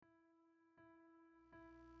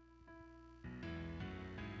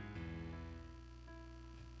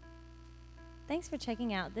Thanks for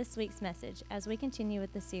checking out this week's message as we continue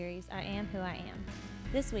with the series, I Am Who I Am.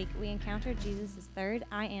 This week, we encountered Jesus' third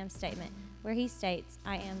I Am statement, where he states,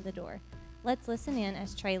 I am the door. Let's listen in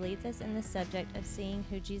as Trey leads us in this subject of seeing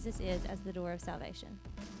who Jesus is as the door of salvation.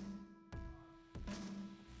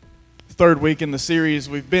 Third week in the series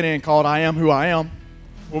we've been in called I Am Who I Am,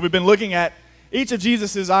 where we've been looking at each of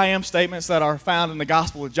Jesus' I Am statements that are found in the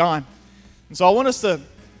Gospel of John. And so I want us to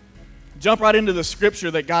jump right into the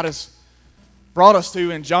scripture that God has brought us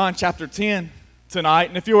to in John chapter 10 tonight.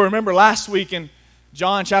 And if you'll remember last week in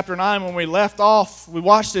John chapter 9 when we left off, we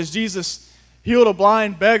watched as Jesus healed a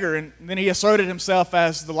blind beggar and then he asserted himself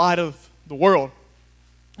as the light of the world.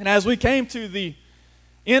 And as we came to the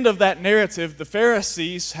end of that narrative, the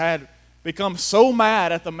Pharisees had become so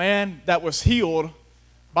mad at the man that was healed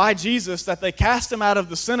by Jesus that they cast him out of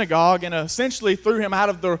the synagogue and essentially threw him out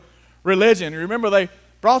of the religion. Remember, they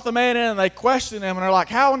brought the man in and they questioned him and they're like,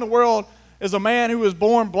 how in the world is a man who was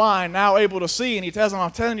born blind now able to see? And he tells them, I'm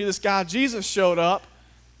telling you, this guy Jesus showed up.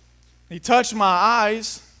 He touched my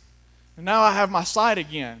eyes and now I have my sight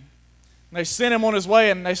again. And they sent him on his way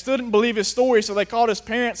and they still didn't believe his story, so they called his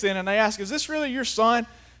parents in and they asked, is this really your son?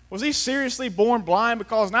 Was he seriously born blind?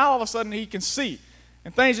 Because now all of a sudden he can see.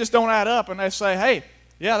 And things just don't add up. And they say, hey,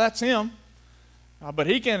 yeah, that's him. But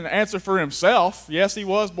he can answer for himself. Yes, he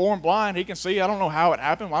was born blind. He can see. I don't know how it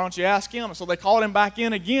happened. Why don't you ask him? And so they called him back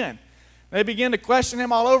in again. They began to question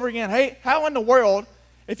him all over again. Hey, how in the world,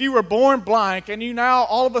 if you were born blind, can you now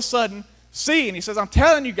all of a sudden see? And he says, I'm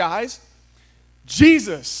telling you guys,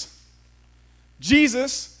 Jesus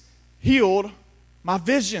healed my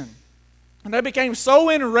vision. And they became so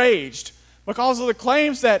enraged because of the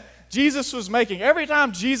claims that Jesus was making. Every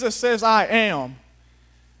time Jesus says, I am,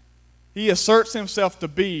 he asserts himself to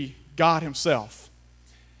be God himself.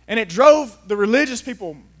 And it drove the religious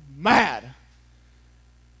people mad.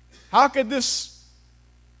 How could this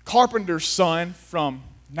carpenter's son from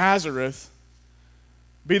Nazareth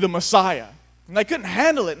be the Messiah? And they couldn't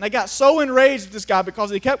handle it. And they got so enraged at this guy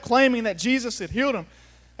because he kept claiming that Jesus had healed him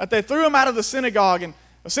that they threw him out of the synagogue and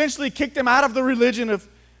essentially kicked him out of the religion of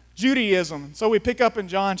Judaism. So we pick up in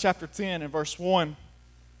John chapter 10 and verse 1.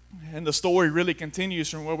 And the story really continues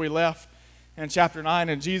from where we left in chapter 9.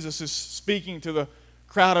 And Jesus is speaking to the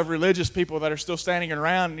crowd of religious people that are still standing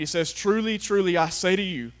around. And he says, truly, truly, I say to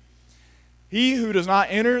you, he who does not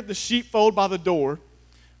enter the sheepfold by the door,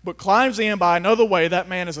 but climbs in by another way, that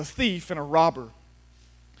man is a thief and a robber.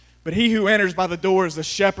 But he who enters by the door is the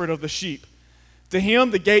shepherd of the sheep. To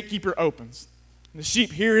him the gatekeeper opens. And the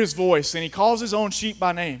sheep hear his voice, and he calls his own sheep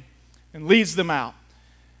by name and leads them out.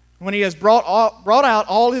 When he has brought out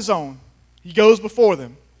all his own, he goes before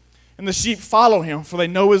them, and the sheep follow him, for they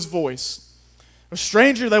know his voice. A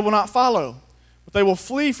stranger they will not follow, but they will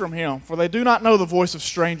flee from him, for they do not know the voice of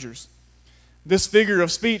strangers. This figure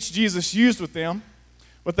of speech Jesus used with them,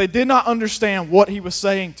 but they did not understand what he was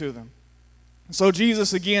saying to them. And so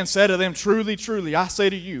Jesus again said to them, truly, truly, I say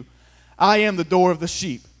to you, I am the door of the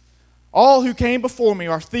sheep. All who came before me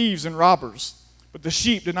are thieves and robbers, but the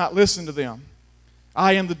sheep did not listen to them.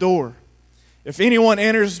 I am the door. If anyone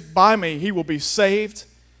enters by me, he will be saved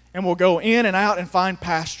and will go in and out and find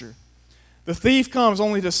pasture. The thief comes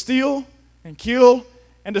only to steal and kill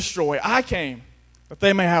and destroy. I came that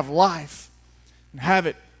they may have life and have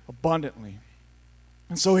it abundantly.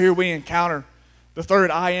 And so here we encounter the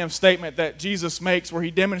third I am statement that Jesus makes, where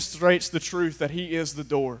he demonstrates the truth that he is the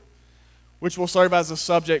door, which will serve as a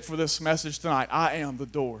subject for this message tonight. I am the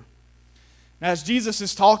door. Now, as Jesus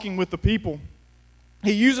is talking with the people,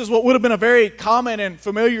 he uses what would have been a very common and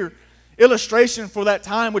familiar illustration for that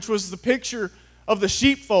time, which was the picture of the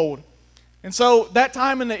sheepfold. And so that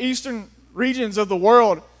time in the eastern regions of the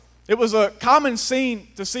world, it was a common scene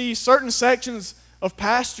to see certain sections of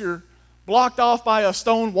pasture blocked off by a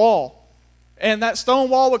stone wall. And that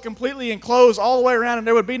stone wall would completely enclose all the way around, and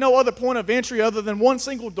there would be no other point of entry other than one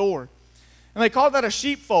single door. And they called that a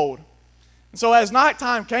sheepfold. And so as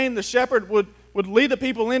nighttime came, the shepherd would lead the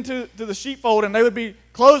people into the sheepfold, and they would be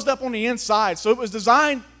closed up on the inside. So it was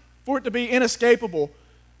designed for it to be inescapable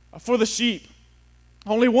for the sheep.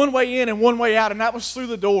 Only one way in and one way out, and that was through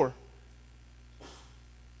the door.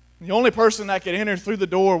 And the only person that could enter through the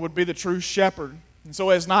door would be the true shepherd. And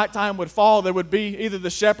so as nighttime would fall, there would be either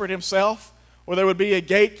the shepherd himself, or there would be a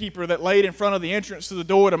gatekeeper that laid in front of the entrance to the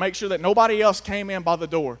door to make sure that nobody else came in by the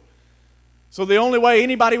door. So the only way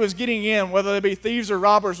anybody was getting in, whether they be thieves or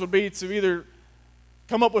robbers, would be to either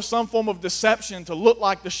come up with some form of deception to look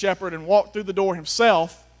like the shepherd and walk through the door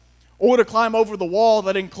himself, or to climb over the wall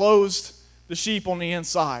that enclosed the sheep on the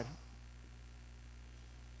inside.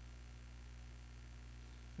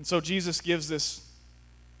 And so Jesus gives this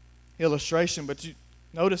illustration, but you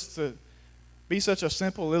notice to be such a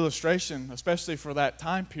simple illustration, especially for that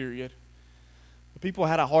time period, the people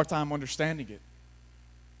had a hard time understanding it.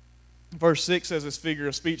 Verse 6 says this figure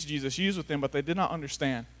of speech Jesus used with them, but they did not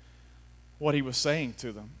understand what he was saying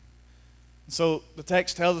to them. So the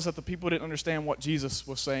text tells us that the people didn't understand what Jesus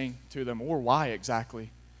was saying to them or why exactly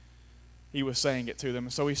he was saying it to them.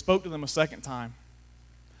 And so he spoke to them a second time,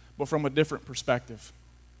 but from a different perspective.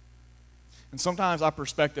 And sometimes our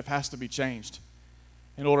perspective has to be changed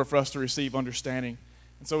in order for us to receive understanding.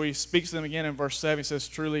 And so he speaks to them again in verse 7. He says,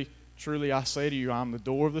 "Truly, truly, I say to you, I am the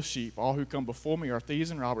door of the sheep. All who come before me are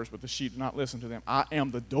thieves and robbers, but the sheep do not listen to them. I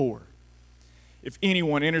am the door. If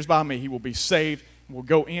anyone enters by me, he will be saved and will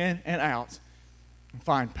go in and out and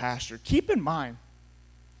find pasture." Keep in mind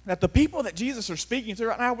that the people that Jesus is speaking to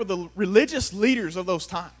right now were the religious leaders of those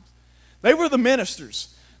times. They were the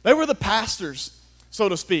ministers. They were the pastors, so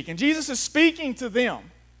to speak. And Jesus is speaking to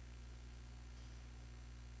them.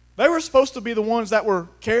 They were supposed to be the ones that were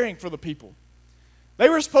caring for the people. They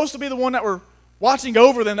were supposed to be the one that were watching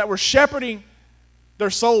over them, that were shepherding their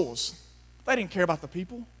souls. They didn't care about the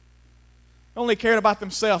people. They only cared about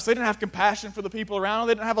themselves. They didn't have compassion for the people around them.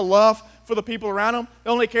 They didn't have a love for the people around them. They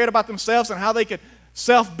only cared about themselves and how they could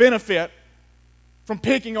self-benefit from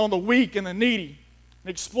picking on the weak and the needy and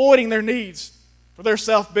exploiting their needs for their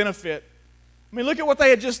self-benefit. I mean, look at what they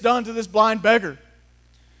had just done to this blind beggar.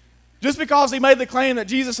 Just because he made the claim that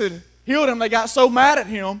Jesus had healed him, they got so mad at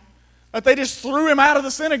him that they just threw him out of the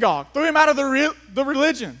synagogue, threw him out of the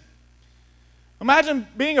religion. Imagine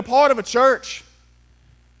being a part of a church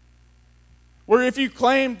where if you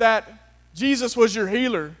claimed that Jesus was your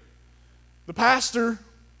healer, the pastor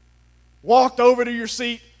walked over to your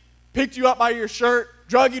seat, picked you up by your shirt,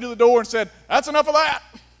 drug you to the door and said, "That's enough of that,"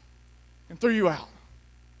 and threw you out.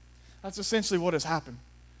 That's essentially what has happened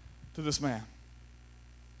to this man.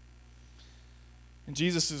 And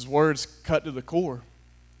Jesus' words cut to the core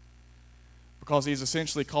because he's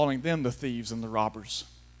essentially calling them the thieves and the robbers.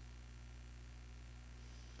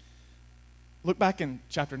 Look back in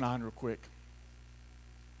chapter 9 real quick.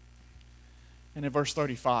 And in verse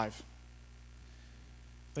 35,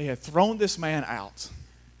 they had thrown this man out.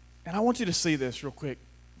 And I want you to see this real quick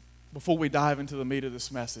before we dive into the meat of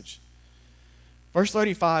this message. Verse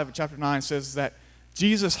 35 of chapter 9 says that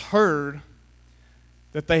Jesus heard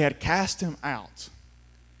that they had cast him out.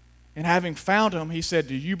 And having found him, he said,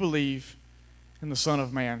 "Do you believe in the Son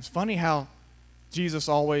of Man?" It's funny how Jesus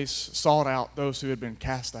always sought out those who had been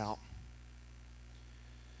cast out.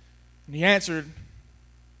 And he answered,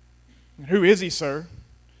 "Who is he, sir,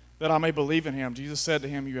 that I may believe in him?" Jesus said to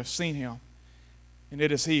him, "You have seen him, and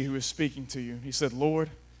it is he who is speaking to you." He said, "Lord,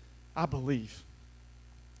 I believe."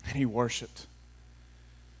 And he worshiped.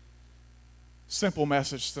 Simple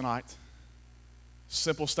message tonight.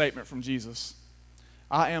 Simple statement from Jesus.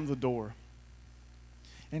 I am the door.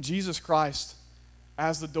 And Jesus Christ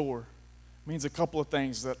as the door means a couple of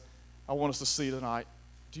things that I want us to see tonight.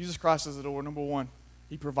 Jesus Christ as the door. Number one,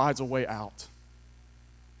 he provides a way out.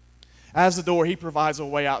 As the door, he provides a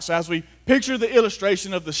way out. So as we picture the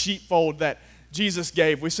illustration of the sheepfold that Jesus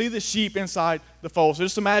gave, we see the sheep inside the fold. So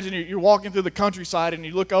just imagine you're walking through the countryside and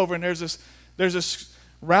you look over and there's this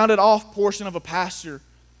rounded off portion of a pasture.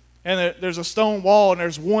 And there's a stone wall and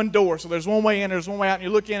there's one door. So there's one way in, there's one way out. And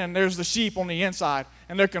you look in and there's the sheep on the inside.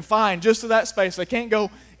 And they're confined just to that space. They can't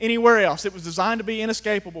go anywhere else. It was designed to be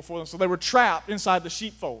inescapable for them. So they were trapped inside the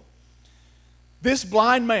sheepfold. This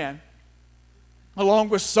blind man, along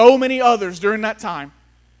with so many others during that time,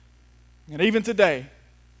 and even today,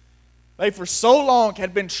 they for so long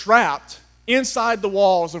had been trapped inside the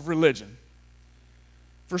walls of religion.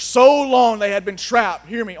 For so long they had been trapped,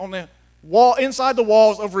 hear me, on the wall, inside the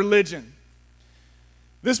walls of religion.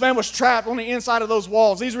 This man was trapped on the inside of those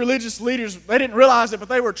walls. These religious leaders, they didn't realize it, but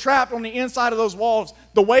they were trapped on the inside of those walls.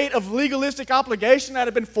 The weight of legalistic obligation that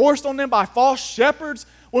had been forced on them by false shepherds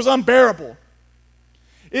was unbearable.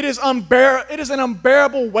 It is an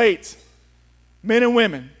unbearable weight, men and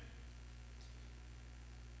women.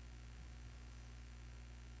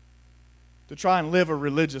 To try and live a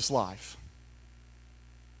religious life.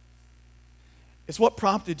 It's what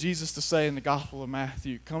prompted Jesus to say in the Gospel of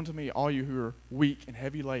Matthew, "Come to me, all you who are weak and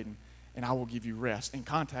heavy laden, and I will give you rest." In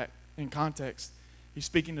context, he's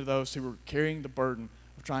speaking to those who were carrying the burden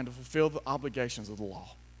of trying to fulfill the obligations of the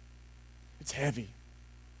law. It's heavy.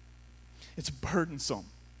 It's burdensome.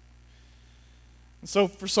 And so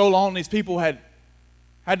for so long, these people had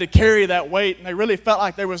to carry that weight, and they really felt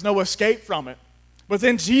like there was no escape from it. But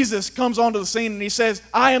then Jesus comes onto the scene and he says,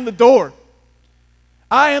 "I am the door.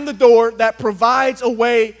 I am the door that provides a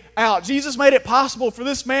way out. Jesus made it possible for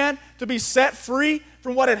this man to be set free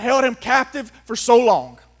from what had held him captive for so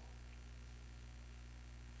long.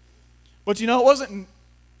 But you know, it wasn't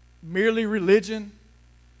merely religion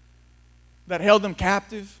that held them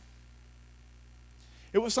captive.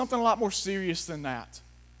 It was something a lot more serious than that.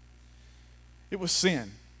 It was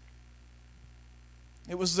sin.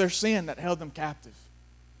 It was their sin that held them captive.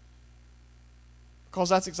 Because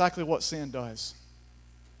that's exactly what sin does.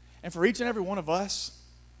 And for each and every one of us,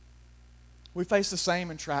 we face the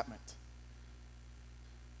same entrapment.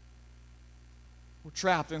 We're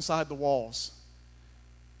trapped inside the walls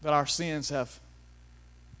that our sins have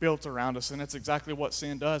built around us, and that's exactly what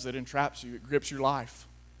sin does. It entraps you. It grips your life.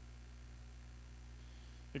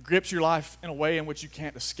 It grips your life in a way in which you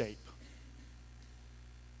can't escape.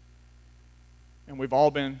 And we've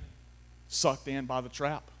all been sucked in by the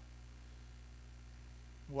trap.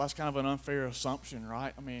 Well, that's kind of an unfair assumption,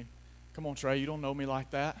 right? I mean, come on, Trey, you don't know me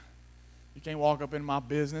like that. You can't walk up in my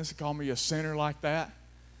business and call me a sinner like that.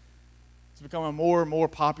 It's becoming more and more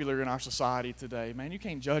popular in our society today. Man, you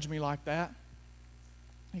can't judge me like that.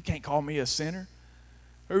 You can't call me a sinner.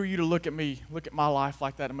 Who are you to look at me, look at my life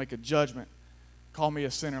like that and make a judgment? Call me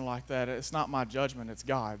a sinner like that. It's not my judgment, it's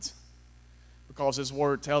God's. Because His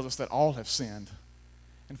Word tells us that all have sinned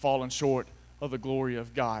and fallen short of the glory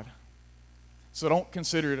of God. So don't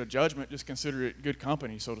consider it a judgment, just consider it good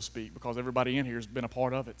company, so to speak, because everybody in here has been a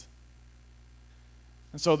part of it.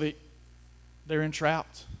 And so they're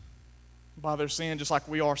entrapped by their sin, just like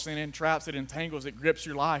we are. Sin entraps, it entangles, it grips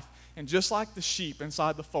your life. And just like the sheep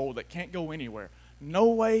inside the fold that can't go anywhere, no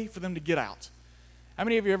way for them to get out. How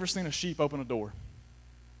many of you ever seen a sheep open a door?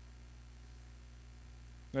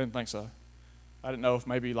 I didn't think so. I didn't know if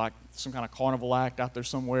maybe like some kind of carnival act out there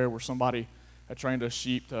somewhere where somebody had trained a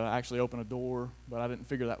sheep to actually open a door, but I didn't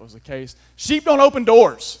figure that was the case. Sheep don't open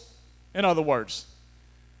doors, in other words.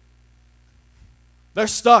 They're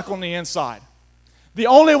stuck on the inside. The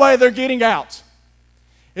only way they're getting out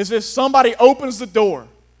is if somebody opens the door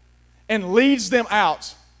and leads them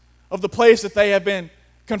out of the place that they have been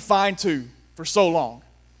confined to for so long.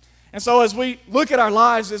 And so as we look at our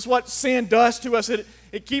lives, it's what sin does to us.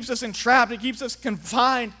 It keeps us entrapped. It keeps us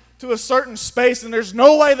confined to a certain space, and there's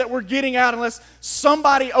no way that we're getting out unless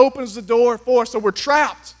somebody opens the door for us. So we're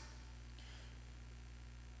trapped.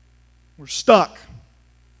 We're stuck.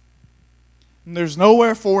 And there's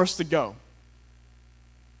nowhere for us to go.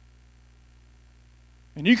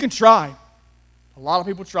 And you can try. A lot of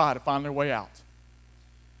people try to find their way out.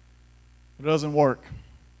 It doesn't work.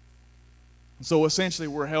 And so essentially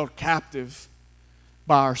we're held captive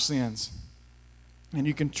by our sins. And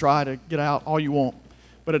you can try to get out all you want,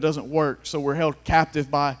 but it doesn't work. So we're held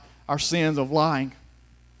captive by our sins of lying.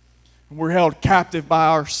 And we're held captive by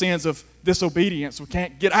our sins of disobedience. We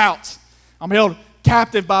can't get out. I'm held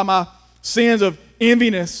captive by my sins of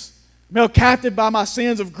enviness. I'm held captive by my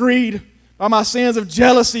sins of greed, by my sins of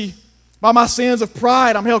jealousy, by my sins of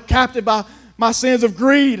pride. I'm held captive by my sins of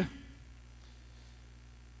greed.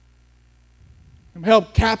 I'm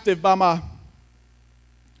held captive by my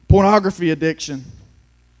pornography addiction.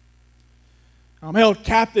 I'm held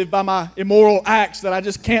captive by my immoral acts that I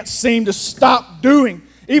just can't seem to stop doing.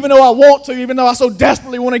 Even though I want to, even though I so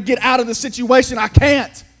desperately want to get out of the situation, I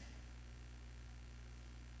can't.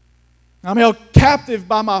 I'm held captive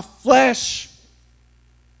by my flesh.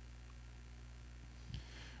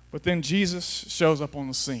 But then Jesus shows up on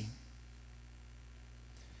the scene.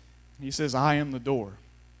 He says, I am the door.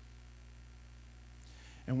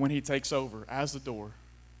 And when He takes over as the door,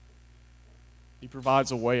 He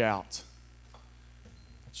provides a way out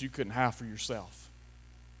that you couldn't have for yourself.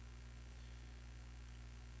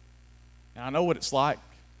 And I know what it's like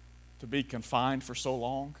to be confined for so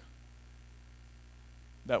long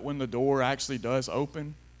that when the door actually does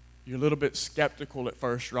open, you're a little bit skeptical at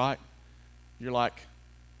first, right? You're like,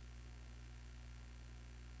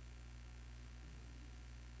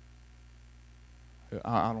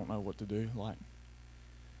 I don't know what to do.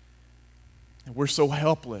 And we're so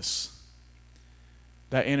helpless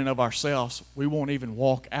that in and of ourselves, we won't even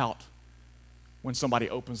walk out when somebody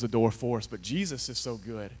opens the door for us. But Jesus is so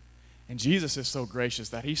good, and Jesus is so gracious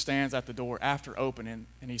that He stands at the door after opening,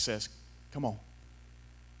 and He says, come on,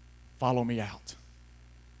 follow me out.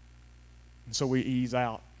 And so we ease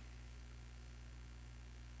out.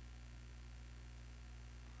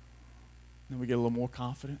 Then we get a little more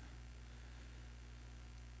confident.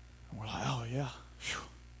 And we're like, oh yeah, whew.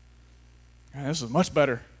 Man, this is much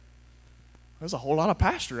better. There's a whole lot of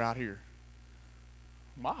pasture out here.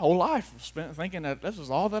 My whole life was spent thinking that this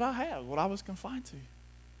was all that I had, what I was confined to.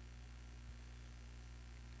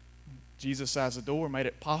 Jesus as the door made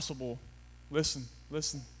it possible. Listen.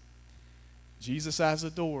 Jesus as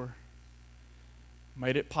a door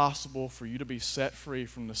made it possible for you to be set free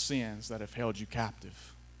from the sins that have held you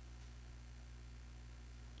captive.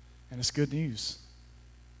 And it's good news.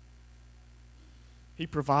 He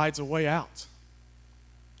provides a way out.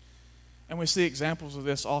 And we see examples of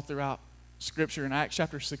this all throughout Scripture. In Acts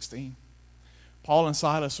chapter 16, Paul and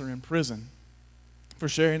Silas are in prison for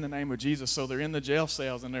sharing the name of Jesus. So they're in the jail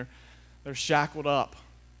cells and they're shackled up.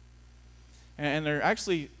 And they're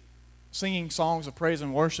actually singing songs of praise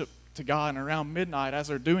and worship to God. And around midnight, as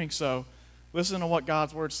they're doing so, listen to what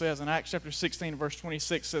God's word says. In Acts chapter 16, verse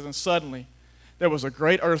 26 says, "And suddenly there was a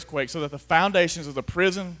great earthquake, so that the foundations of the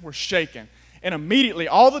prison were shaken. And immediately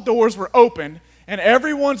all the doors were opened, and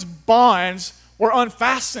everyone's bonds were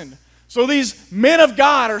unfastened." So these men of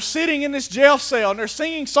God are sitting in this jail cell, and they're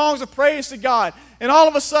singing songs of praise to God. And all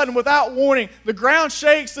of a sudden, without warning, the ground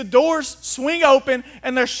shakes, the doors swing open,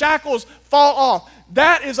 and their shackles fall off.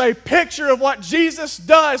 That is a picture of what Jesus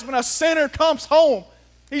does when a sinner comes home.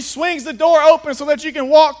 He swings the door open so that you can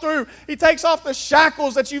walk through. He takes off the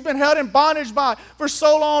shackles that you've been held in bondage by for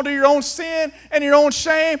so long to your own sin and your own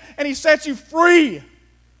shame, and He sets you free.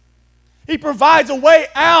 He provides a way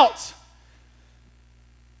out.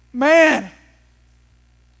 Man,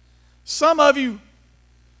 some of you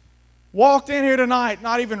walked in here tonight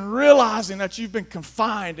not even realizing that you've been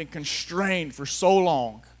confined and constrained for so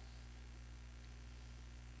long.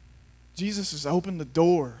 Jesus has opened the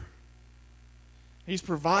door. He's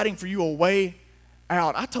providing for you a way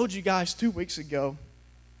out. I told you guys 2 weeks ago,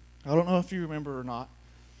 I don't know if you remember or not,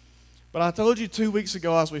 but I told you 2 weeks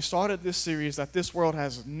ago as we started this series that this world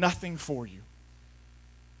has nothing for you.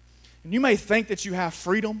 And you may think that you have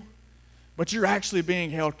freedom, but you're actually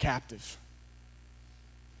being held captive.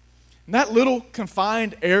 In that little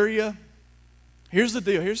confined area, here's the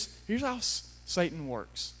deal. Here's how Satan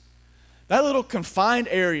works. That little confined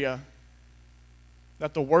area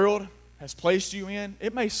that the world has placed you in,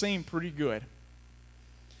 it may seem pretty good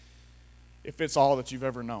if it's all that you've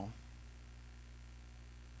ever known.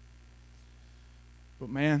 But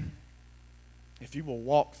man, if you will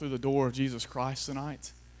walk through the door of Jesus Christ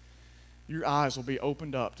tonight, your eyes will be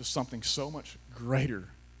opened up to something so much greater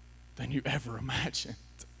than you ever imagined.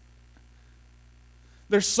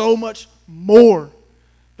 There's so much more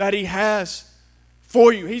that He has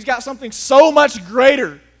for you. He's got something so much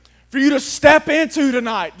greater for you to step into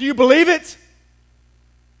tonight. Do you believe it?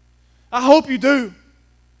 I hope you do.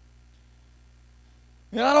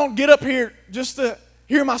 And I don't get up here just to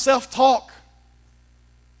hear myself talk.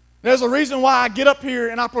 There's a reason why I get up here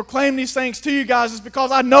and I proclaim these things to you guys, is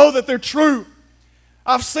because I know that they're true.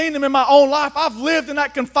 I've seen them in my own life. I've lived in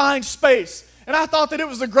that confined space. And I thought that it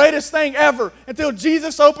was the greatest thing ever until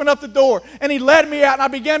Jesus opened up the door and He led me out, and I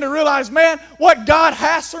began to realize, man, what God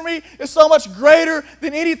has for me is so much greater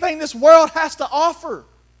than anything this world has to offer.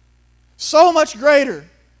 So much greater.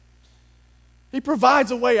 He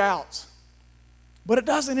provides a way out. But it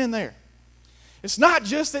doesn't end there. It's not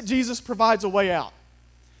just that Jesus provides a way out.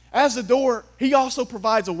 As the door, He also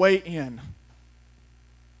provides a way in.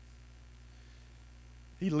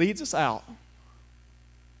 He leads us out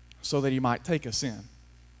so that He might take us in.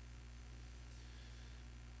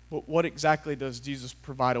 But what exactly does Jesus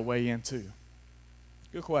provide a way into?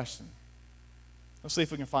 Good question. Let's see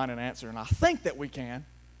if we can find an answer, and I think that we can.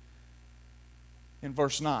 In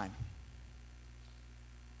verse 9.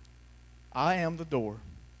 I am the door.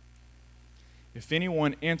 If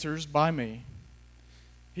anyone enters by me,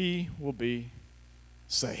 he will be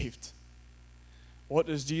saved. What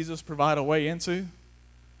does Jesus provide a way into?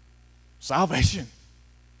 Salvation.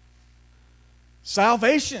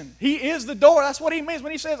 Salvation. He is the door. That's what He means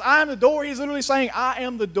when He says, I am the door. He's literally saying, I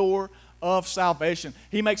am the door of salvation.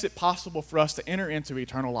 He makes it possible for us to enter into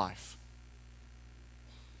eternal life,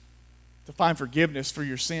 to find forgiveness for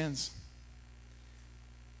your sins.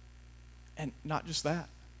 And not just that,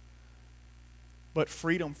 but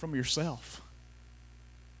freedom from yourself.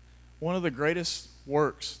 One of the greatest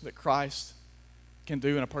works that Christ can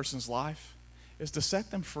do in a person's life is to set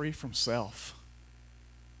them free from self.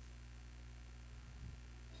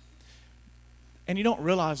 And you don't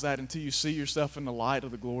realize that until you see yourself in the light of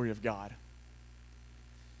the glory of God.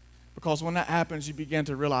 Because when that happens, you begin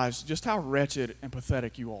to realize just how wretched and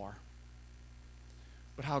pathetic you are,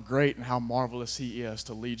 but how great and how marvelous He is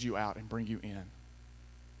to lead you out and bring you in.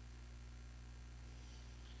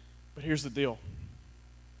 But here's the deal.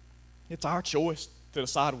 It's our choice to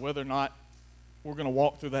decide whether or not we're going to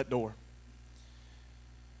walk through that door.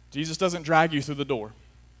 Jesus doesn't drag you through the door.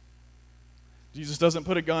 Jesus doesn't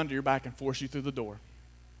put a gun to your back and force you through the door.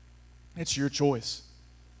 It's your choice.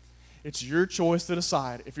 It's your choice to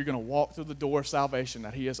decide if you're going to walk through the door of salvation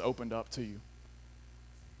that He has opened up to you.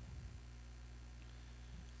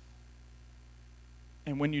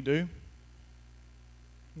 And when you do,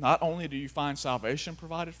 not only do you find salvation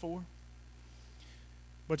provided for,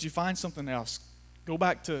 but you find something else. Go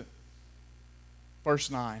back to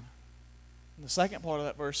verse 9. The second part of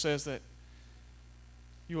that verse says that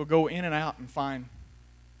you will go in and out and find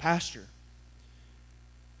pasture.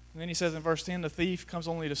 And then he says in verse 10, the thief comes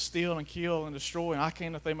only to steal and kill and destroy, and I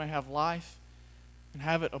came that they may have life and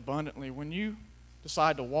have it abundantly. When you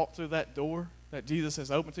decide to walk through that door that Jesus has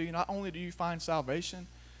opened to you, not only do you find salvation,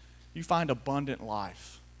 you find abundant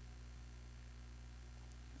life.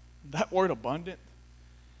 That word abundant,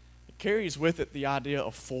 it carries with it the idea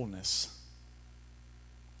of fullness.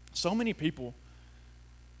 So many people,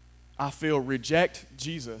 I feel, reject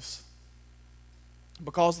Jesus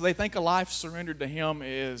because they think a life surrendered to him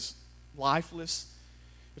is lifeless,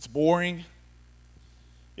 it's boring,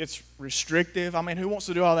 it's restrictive. I mean, who wants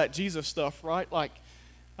to do all that Jesus stuff, right? Like,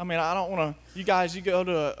 I mean, I don't want to, you guys, you go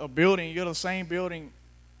to a building, you go to the same building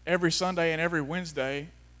every Sunday and every Wednesday.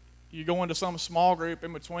 You go into some small group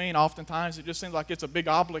in between. Oftentimes, it just seems like it's a big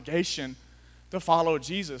obligation to follow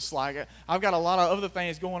Jesus. Like, I've got a lot of other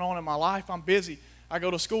things going on in my life. I'm busy. I go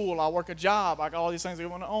to school. I work a job. I got all these things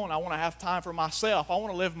going on. I want to have time for myself. I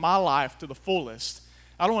want to live my life to the fullest.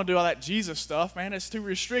 I don't want to do all that Jesus stuff, man. It's too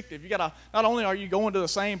restrictive. You got to, not only are you going to the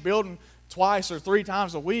same building twice or 3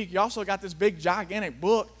 times a week, you also got this big, gigantic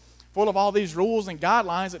book full of all these rules and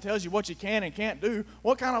guidelines that tells you what you can and can't do.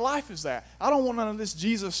 What kind of life is that? I don't want none of this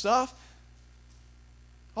Jesus stuff.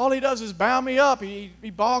 All he does is bound me up. He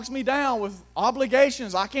bogs me down with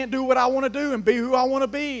obligations. I can't do what I want to do and be who I want to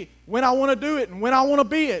be, when I want to do it and when I want to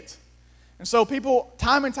be it. And so people,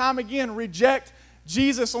 time and time again, reject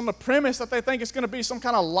Jesus on the premise that they think it's going to be some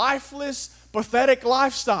kind of lifeless, pathetic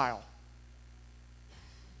lifestyle.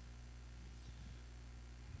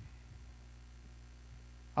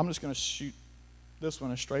 I'm just going to shoot this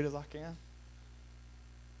one as straight as I can.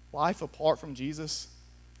 Life apart from Jesus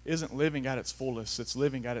isn't living at its fullest, it's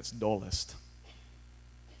living at its dullest.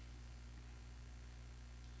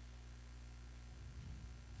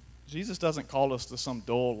 Jesus doesn't call us to some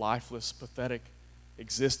dull, lifeless, pathetic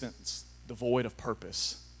existence devoid of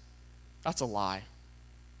purpose. That's a lie.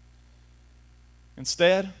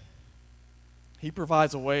 Instead, he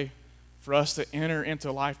provides a way for us to enter into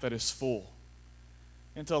a life that is full,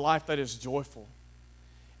 into a life that is joyful,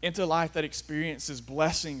 into a life that experiences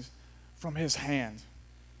blessings from his hand,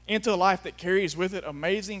 into a life that carries with it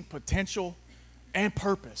amazing potential and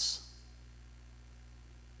purpose.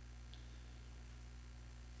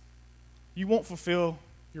 You won't fulfill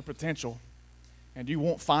your potential and you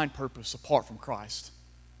won't find purpose apart from Christ.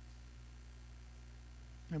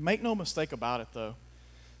 And make no mistake about it, though,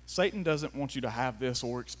 Satan doesn't want you to have this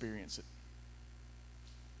or experience it.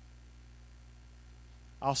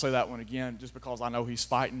 I'll say that one again just because I know he's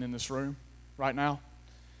fighting in this room right now.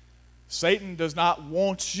 Satan does not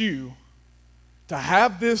want you to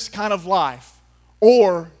have this kind of life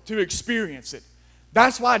or to experience it.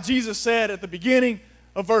 That's why Jesus said at the beginning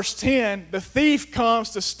of verse 10, the thief comes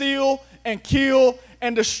to steal and kill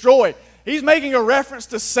and destroy. He's making a reference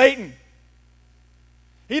to Satan.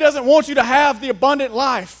 He doesn't want you to have the abundant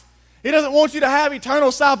life. He doesn't want you to have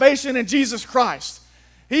eternal salvation in Jesus Christ.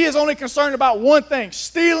 He is only concerned about one thing: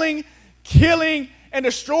 stealing, killing, and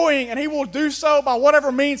destroying, and he will do so by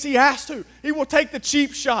whatever means he has to. He will take the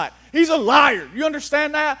cheap shot. He's a liar. You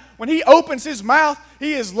understand that? When he opens his mouth,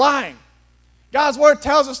 he is lying. God's word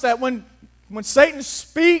tells us that when Satan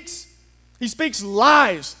speaks, he speaks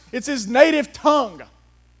lies. It's his native tongue.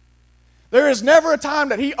 There is never a time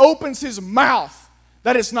that he opens his mouth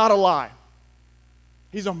that it's not a lie.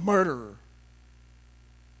 He's a murderer.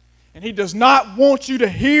 And he does not want you to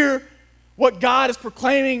hear what God is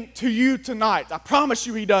proclaiming to you tonight. I promise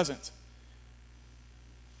you he doesn't.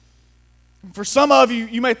 For some of you,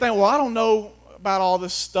 you may think, well, I don't know about all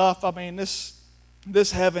this stuff. I mean,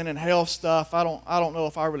 this heaven and hell stuff, I don't know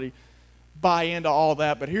if I really buy into all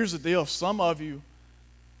that. But here's the deal. Some of you,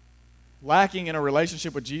 lacking in a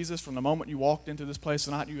relationship with Jesus, from the moment you walked into this place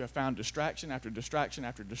tonight, you have found distraction after distraction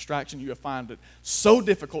after distraction. You have found it so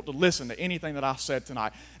difficult to listen to anything that I've said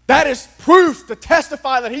tonight. That is proof to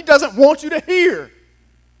testify that he doesn't want you to hear.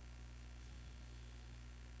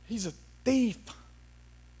 He's a thief.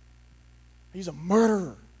 He's a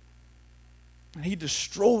murderer. And he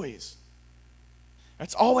destroys.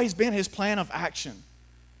 That's always been his plan of action.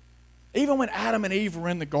 Even when Adam and Eve were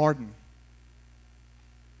in the garden,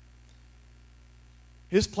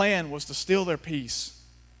 his plan was to steal their peace,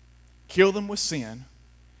 kill them with sin,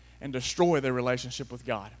 and destroy their relationship with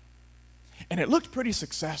God. And it looked pretty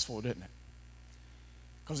successful, didn't it?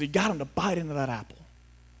 Because he got them to bite into that apple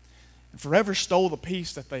and forever stole the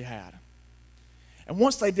peace that they had. And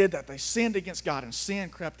once they did that, they sinned against God, and sin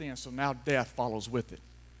crept in, so now death follows with it.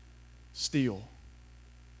 Steal,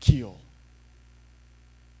 kill.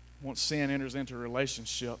 Once sin enters into a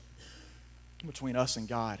relationship between us and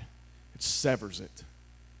God, it severs it.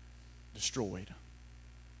 Destroyed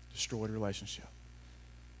relationship.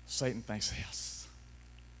 Satan thinks, yes,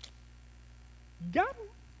 got him.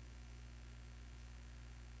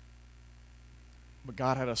 But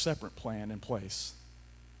God had a separate plan in place.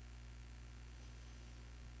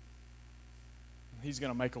 He's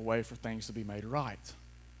going to make a way for things to be made right.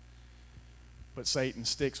 But Satan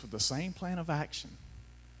sticks with the same plan of action.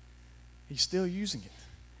 He's still using it.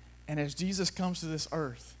 And as Jesus comes to this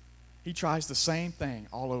earth, he tries the same thing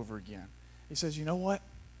all over again. He says, you know what?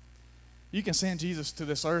 You can send Jesus to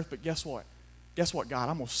this earth, but guess what? Guess what, God?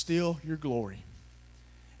 I'm going to steal your glory.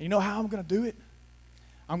 And you know how I'm going to do it?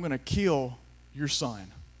 I'm going to kill your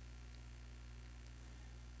son.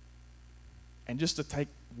 And just to take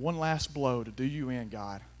one last blow to do you in,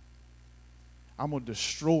 God, I'm going to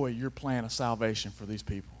destroy your plan of salvation for these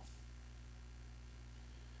people.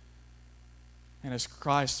 And as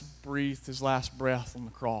Christ breathed his last breath on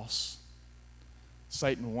the cross,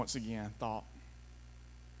 Satan once again thought,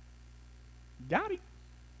 got him.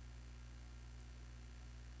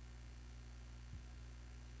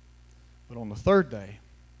 But on the third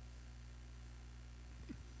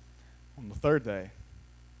day,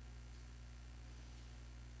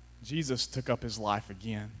 Jesus took up his life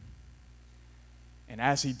again. And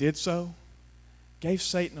as he did so, gave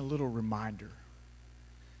Satan a little reminder.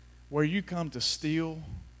 Where you come to steal,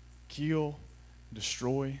 kill,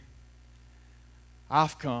 destroy,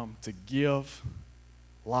 I've come to give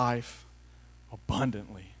life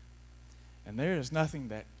abundantly. And there is nothing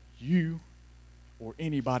that you or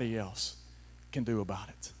anybody else can do about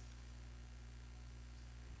it.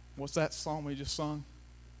 What's that song we just sung?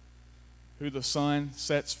 Who the Son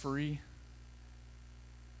sets free,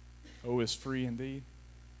 oh, is free indeed.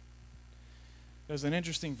 There's an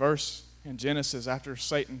interesting verse in Genesis after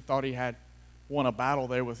Satan thought he had won a battle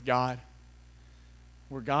there with God,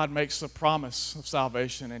 where God makes a promise of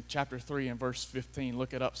salvation in chapter 3 and verse 15.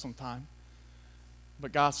 Look it up sometime.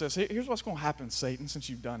 But God says, here's what's going to happen, Satan, since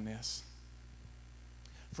you've done this.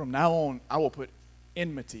 From now on, I will put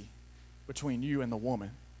enmity between you and the woman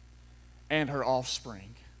and her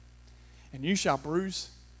offspring. And you shall bruise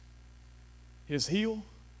his heel,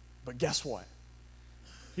 but guess what?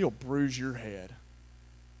 He'll bruise your head.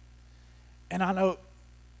 And I know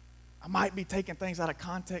I might be taking things out of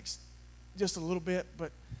context just a little bit,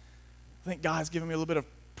 but I think God's given me a little bit of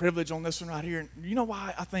privilege on this one right here. And you know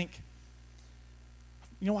why I think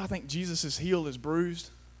Jesus' heel is bruised?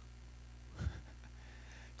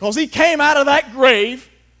 Because he came out of that grave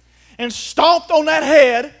and stomped on that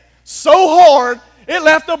head so hard it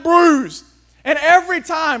left a bruise. And every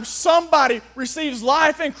time somebody receives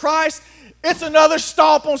life in Christ, it's another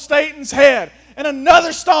stomp on Satan's head, and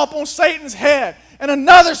another stomp on Satan's head, and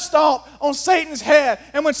another stomp on Satan's head.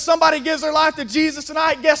 And when somebody gives their life to Jesus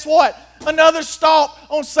tonight, guess what? Another stomp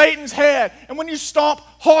on Satan's head. And when you stomp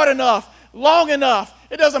hard enough, long enough,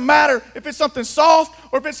 it doesn't matter if it's something soft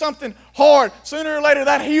or if it's something hard. Sooner or later,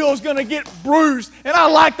 that heel is going to get bruised. And I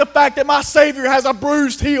like the fact that my Savior has a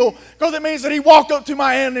bruised heel, because it means that he walked up to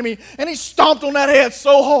my enemy and he stomped on that head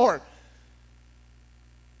so hard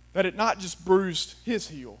that it not just bruised his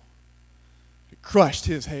heel, it crushed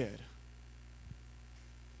his head.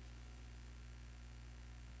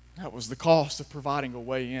 That was the cost of providing a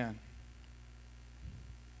way in.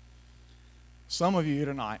 Some of you here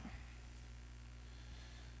tonight,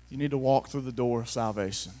 you need to walk through the door of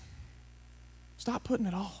salvation. Stop putting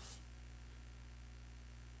it off.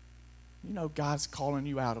 You know God's calling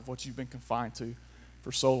you out of what you've been confined to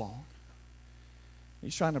for so long.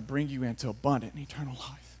 He's trying to bring you into abundant and eternal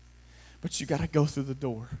life. But you got to go through the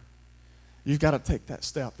door. You've got to take that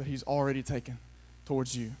step that he's already taken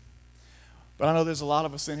towards you. But I know there's a lot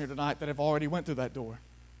of us in here tonight that have already went through that door.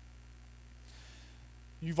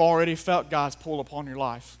 You've already felt God's pull upon your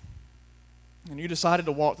life. And you decided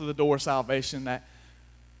to walk through the door of salvation that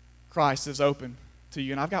Christ has opened to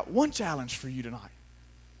you. And I've got one challenge for you tonight.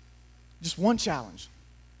 Just one challenge.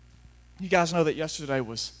 You guys know that yesterday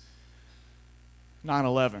was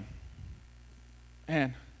 9/11.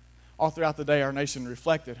 And all throughout the day, our nation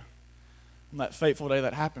reflected on that fateful day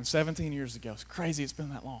that happened 17 years ago. It's crazy it's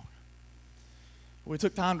been that long. We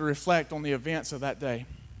took time to reflect on the events of that day.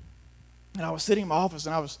 And I was sitting in my office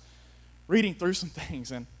and I was reading through some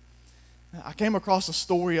things, and I came across a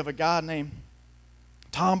story of a guy named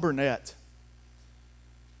Tom Burnett.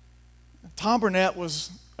 Tom Burnett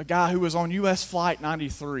was a guy who was on U.S. Flight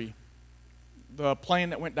 93, the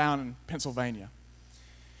plane that went down in Pennsylvania.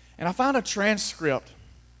 And I found a transcript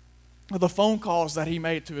of the phone calls that he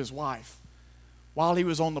made to his wife while he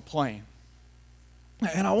was on the plane.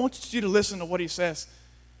 And I want you to listen to what he says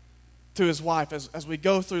to his wife as we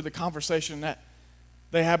go through the conversation that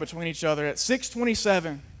they had between each other. At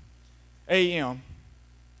 6:27 a.m.,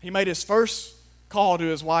 he made his first call to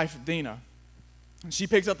his wife, Dina. And she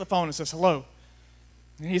picks up the phone and says, hello.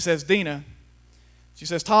 And he says, Dina. She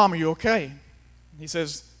says, Tom, are you okay? And he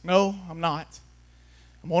says, no, I'm not.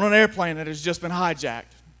 I'm on an airplane that has just been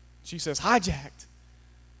hijacked. She says, hijacked?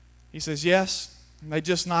 He says, yes, and they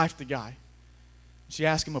just knifed the guy. She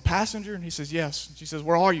asked him, a passenger? And he says, yes. She says,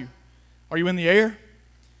 where are you? Are you in the air?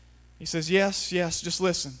 He says, yes, just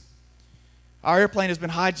listen. Our airplane has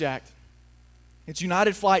been hijacked. It's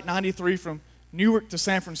United Flight 93 from Newark to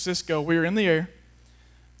San Francisco. We are in the air.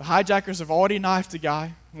 The hijackers have already knifed the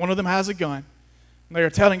guy. One of them has a gun. And they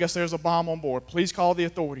are telling us there's a bomb on board. Please call the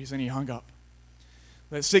authorities. And he hung up.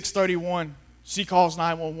 At 6:31, she calls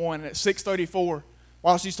 911. And at 6:34,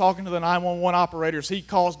 while she's talking to the 911 operators, he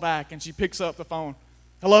calls back and she picks up the phone.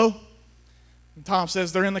 Hello? And Tom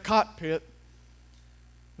says, they're in the cockpit.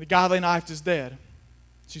 The guy they knifed is dead.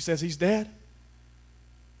 She says, he's dead?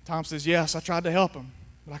 Tom says, yes, I tried to help him,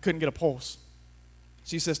 but I couldn't get a pulse.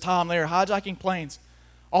 She says, Tom, they are hijacking planes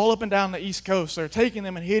all up and down the East Coast. They're taking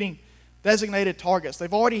them and hitting designated targets.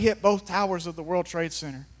 They've already hit both towers of the World Trade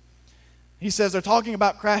Center. He says, they're talking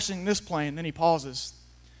about crashing this plane. Then he pauses.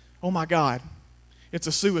 Oh my God, it's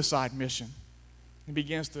a suicide mission. He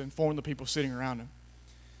begins to inform the people sitting around him.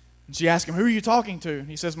 And she asks him, who are you talking to? And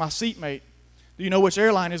he says, my seatmate. Do you know which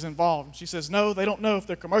airline is involved? And she says, no, they don't know if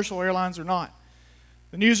they're commercial airlines or not.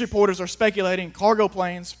 The news reporters are speculating cargo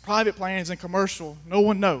planes, private planes, and commercial. No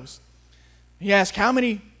one knows. He asks, how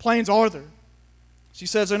many planes are there? She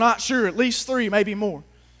says, they're not sure, at least 3, maybe more.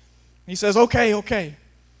 He says, okay.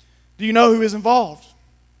 Do you know who is involved?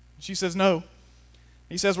 She says, no.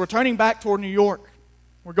 He says, we're turning back toward New York.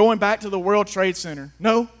 We're going back to the World Trade Center.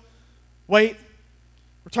 No, wait.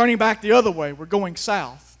 We're turning back the other way. We're going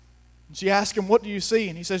south. And she asks him, what do you see?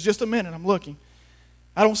 And he says, just a minute, I'm looking.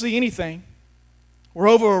 I don't see anything. We're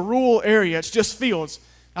over a rural area. It's just fields.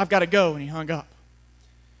 I've got to go. And he hung up.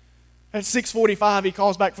 At 6:45, he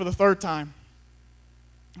calls back for the third time.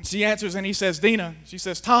 And she answers and he says, Dina. She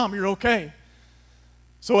says, Tom, you're okay.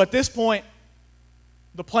 So at this point,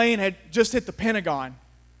 the plane had just hit the Pentagon.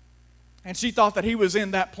 And she thought that he was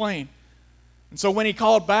in that plane. And so when he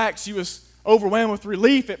called back, she was overwhelmed with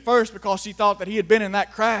relief at first because she thought that he had been in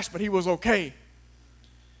that crash, but he was okay.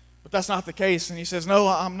 But that's not the case. And he says, no,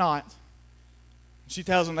 I'm not. She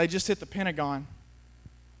tells him they just hit the Pentagon.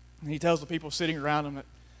 And he tells the people sitting around him that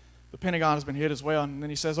the Pentagon has been hit as well. And then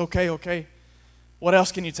he says, okay. What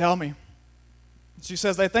else can you tell me? And she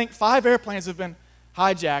says they think 5 airplanes have been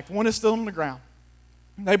hijacked. 1 is still on the ground.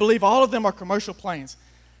 They believe all of them are commercial planes.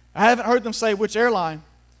 I haven't heard them say which airline,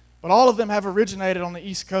 but all of them have originated on the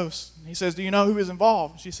East Coast. And he says, do you know who is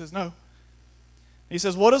involved? She says, no. He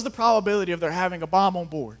says, what is the probability of there having a bomb on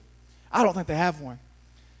board? I don't think they have one.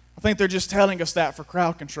 I think they're just telling us that for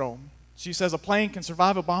crowd control. She says a plane can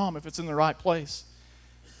survive a bomb if it's in the right place.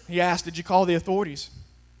 He asked, did you call the authorities?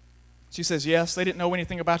 She says, yes, they didn't know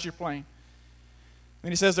anything about your plane.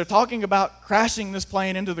 Then he says, they're talking about crashing this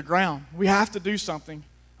plane into the ground. We have to do something.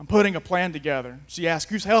 I'm putting a plan together. She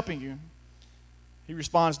asks, who's helping you? He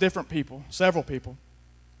responds, different people, several people.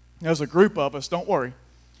 There's a group of us, don't worry.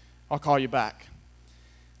 I'll call you back.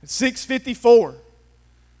 At 6:54,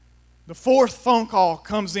 the 4th phone call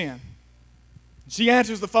comes in. She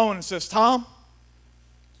answers the phone and says, Tom?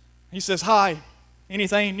 He says, hi,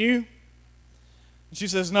 anything new? And she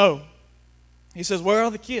says, no. He says, where are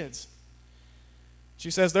the kids? She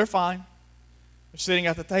says, they're fine. They're sitting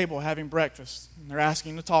at the table having breakfast, and they're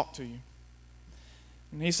asking to talk to you.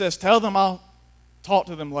 And he says, tell them I'll talk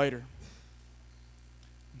to them later.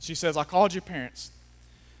 And she says, I called your parents.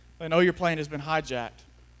 They know your plane has been hijacked.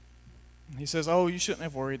 And he says, oh, you shouldn't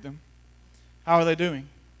have worried them. How are they doing?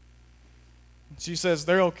 And she says,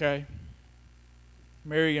 they're okay.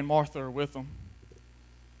 Mary and Martha are with them.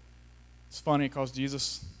 It's funny because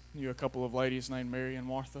Jesus knew a couple of ladies named Mary and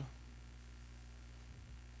Martha.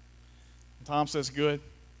 And Tom says, good.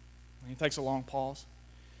 And he takes a long pause.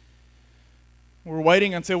 We're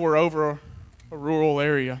waiting until we're over a rural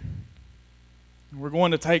area. And we're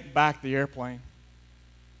going to take back the airplane.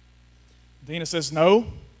 Dina says, no.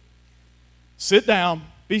 Sit down.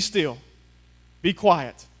 Be still. Be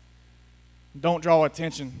quiet. Don't draw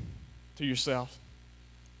attention to yourself.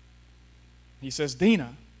 He says,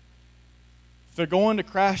 Dina, if they're going to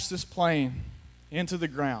crash this plane into the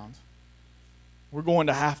ground, we're going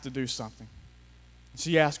to have to do something.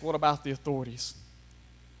 She asked, what about the authorities?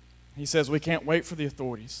 He says, we can't wait for the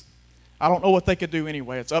authorities. I don't know what they could do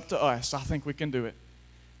anyway. It's up to us. I think we can do it.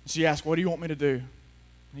 And she asks, what do you want me to do?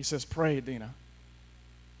 And he says, pray, Dina.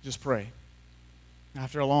 Just pray.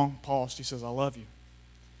 After a long pause, she says, I love you.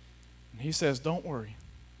 And he says, don't worry.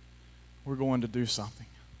 We're going to do something.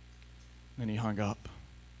 And then he hung up.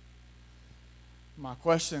 My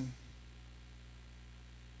question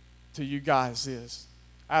to you guys is,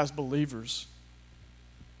 as believers,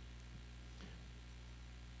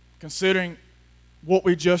 considering what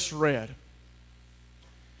we just read,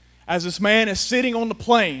 as this man is sitting on the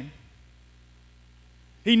plane,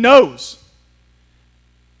 he knows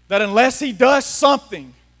that unless he does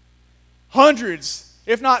something, hundreds,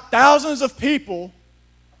 if not thousands of people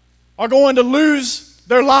are going to lose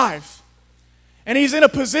their life. And he's in a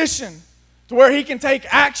position to where he can take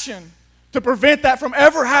action to prevent that from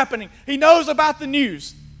ever happening. He knows about the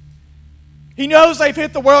news. He knows they've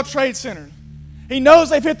hit the World Trade Center. He knows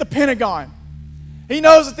they've hit the Pentagon. He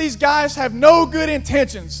knows that these guys have no good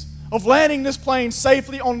intentions of landing this plane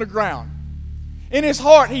safely on the ground. In his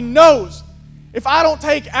heart, he knows, if I don't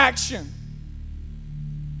take action,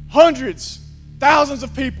 hundreds, thousands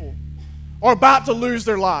of people are about to lose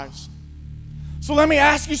their lives. So let me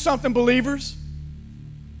ask you something, believers.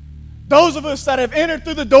 Those of us that have entered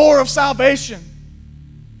through the door of salvation,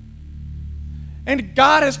 and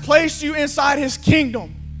God has placed you inside His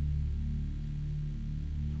kingdom,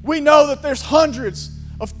 we know that there's hundreds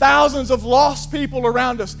of thousands of lost people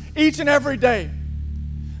around us each and every day,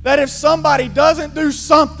 that if somebody doesn't do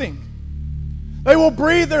something, they will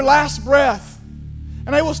breathe their last breath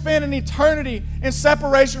and they will spend an eternity in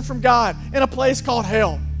separation from God in a place called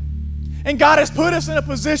hell. And God has put us in a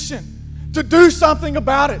position to do something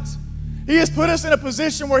about it. He has put us in a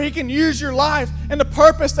position where He can use your life and the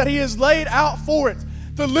purpose that He has laid out for it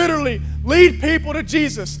to literally lead people to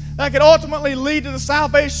Jesus that could ultimately lead to the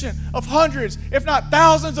salvation of hundreds, if not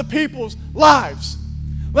thousands of people's lives.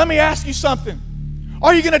 Let me ask you something.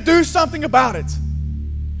 Are you going to do something about it?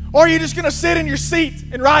 Or are you just going to sit in your seat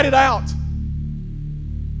and ride it out?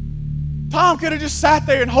 Tom could have just sat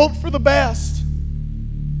there and hoped for the best.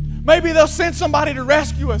 Maybe they'll send somebody to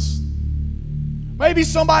rescue us. Maybe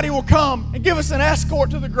somebody will come and give us an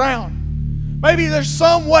escort to the ground. Maybe there's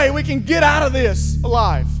some way we can get out of this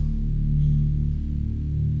alive.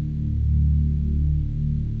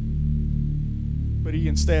 But he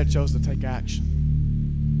instead chose to take action.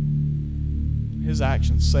 His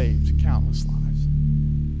actions saved countless lives.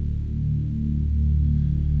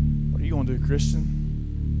 What are you going to do, Christian,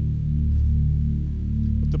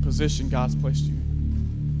 with the position God's placed you in?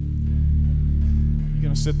 You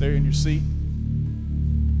going to sit there in your seat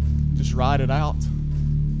and just ride it out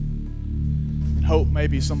and hope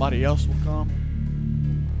maybe somebody else will come?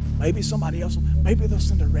 Maybe somebody else will. Maybe they'll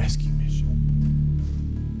send a rescue mission.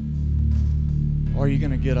 Or are you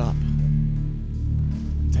going to get up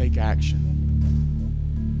and take action,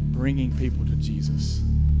 bringing people to Jesus,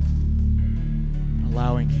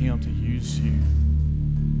 allowing Him to use you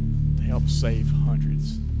to help save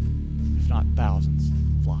hundreds, if not thousands,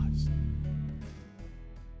 of lives?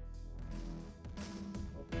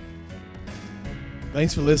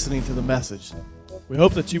 Thanks for listening to the message. We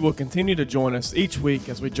hope that you will continue to join us each week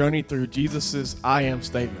as we journey through Jesus' I am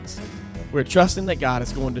statements. We're trusting that God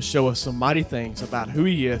is going to show us some mighty things about who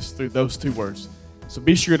He is through those two words. So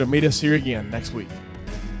be sure to meet us here again next week.